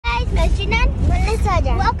Arjun and Melissa.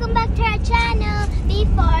 Welcome back to our channel.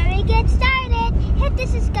 Before we get started, hit the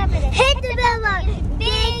subscribe button. Hit the bell button.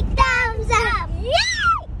 Big thumbs up. Yay!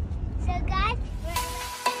 So guys,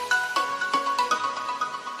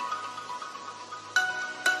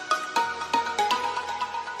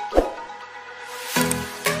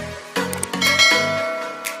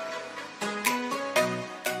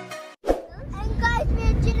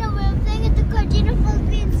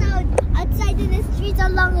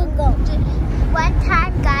 long ago. One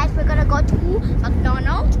time, guys, we're gonna go to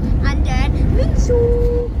McDonald's and then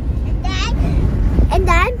Mingsu. And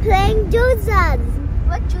then playing Juzan.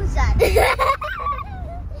 What Juzan?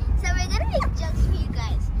 So we're gonna make jokes for you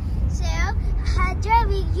guys. So Hadra,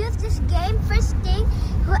 we use this game. First thing,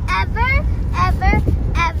 whoever ever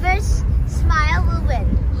smile will win.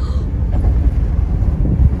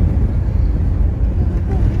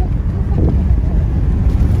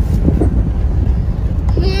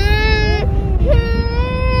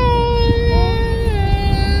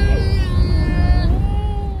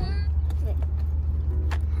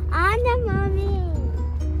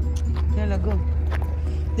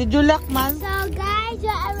 Did you lock, man? So guys, we're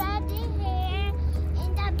already here in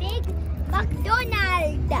the big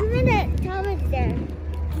McDonald's. Come there.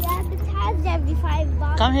 Yeah, the times every 5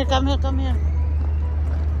 bucks. Come here, come here, come here.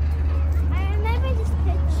 I remember this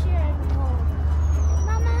picture at home.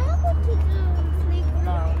 Mama, I want to go to the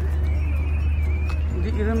playground. Do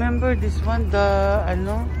you remember this one? The,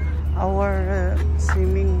 our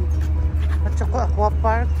swimming at saka aqua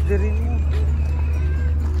park. Diri mo.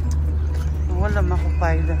 Wala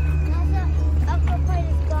makupay na. Aqua park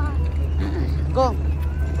is gone. Go.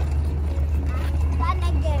 Gone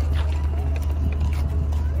again.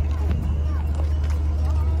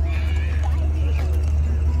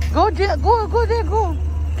 Go there, go there, go.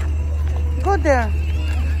 Go there.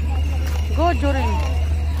 Go, Jorin.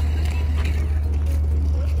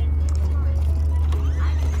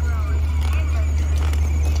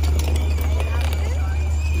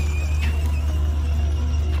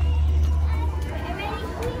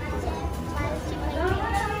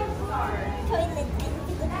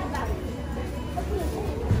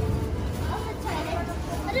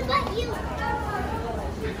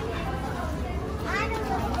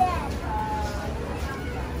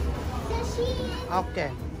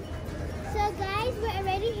 Okay. So guys, we're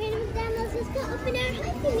already here in McDonald's. Let's go open our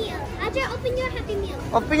Happy Meal. Adra, open your Happy Meal.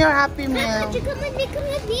 Open your Happy Meal. Adra, come with me. Come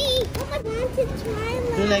on, want to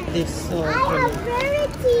Twilight. Do you like this? So I have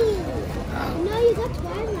Rarity. No, you got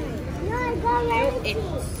Twilight. No, I got Rarity.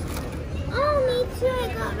 Oh, me too.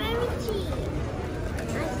 I got Rarity.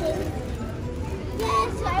 I think.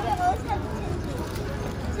 Yes, I will always have Tinky.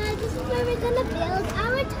 So this is where we're gonna build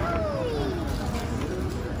our toys.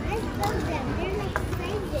 I love them. They're like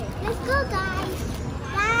excited. Let's go, guys.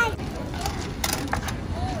 Bye.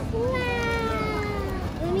 Wow.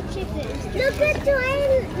 Let me check this. Look at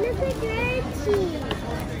Twilight. Look at Rarity.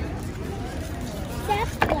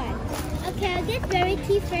 That's one. Okay, I'll get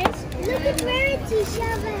Rarity first. Look at Rarity. She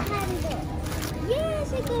has a handle.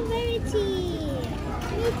 Yes, I got Rarity.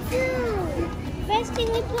 Me too. First thing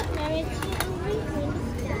we put Rarity over here.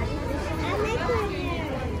 I like her hair.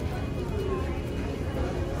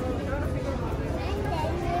 And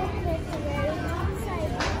then we'll put Rarity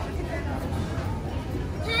inside.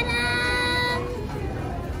 Ta-da!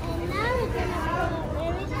 And now we're gonna put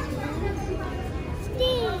Rarity.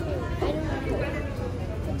 Sting! I don't know.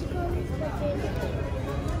 What do you call this?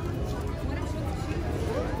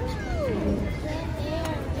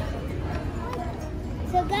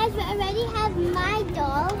 So guys, we already have my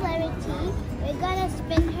doll, Rarity. We're gonna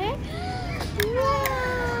spin her. Wow!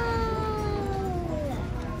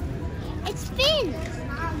 It spins!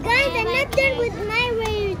 Guys, I'm not done with my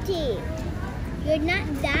Rarity. You're not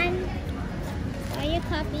done? Are you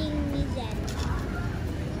copying me then?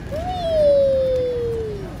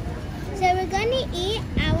 Whee! So we're gonna eat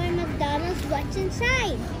our McDonald's what's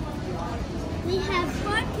inside. We have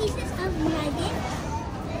 4 pieces of nuggets.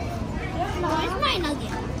 Where's my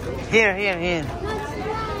nugget? Here. What's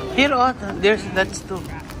mine? Here, that's 2. Give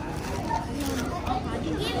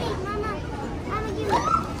me, Mama. Mama, give me.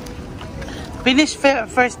 Finish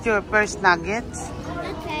first your first nuggets.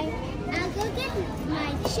 Okay. I'll go get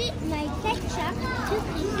my ketchup. 2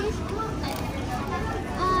 pieces.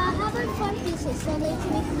 How about 4 pieces? So later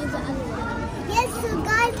we can use the other one. Yes, so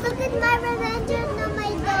guys, look at my revenge on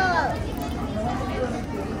my doll.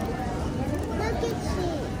 Look at she.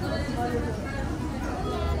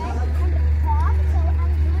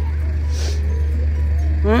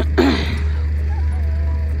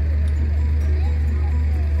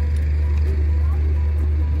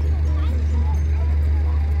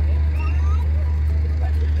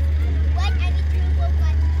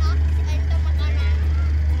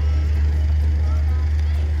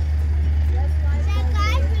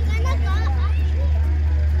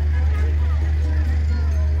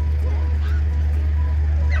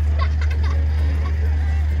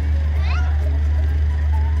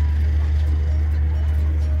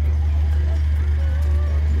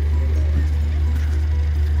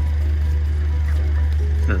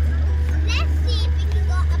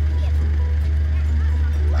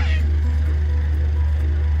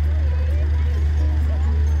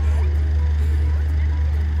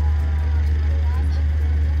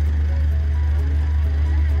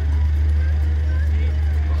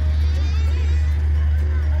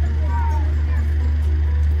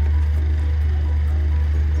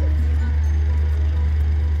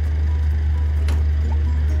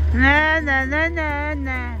 na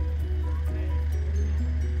na.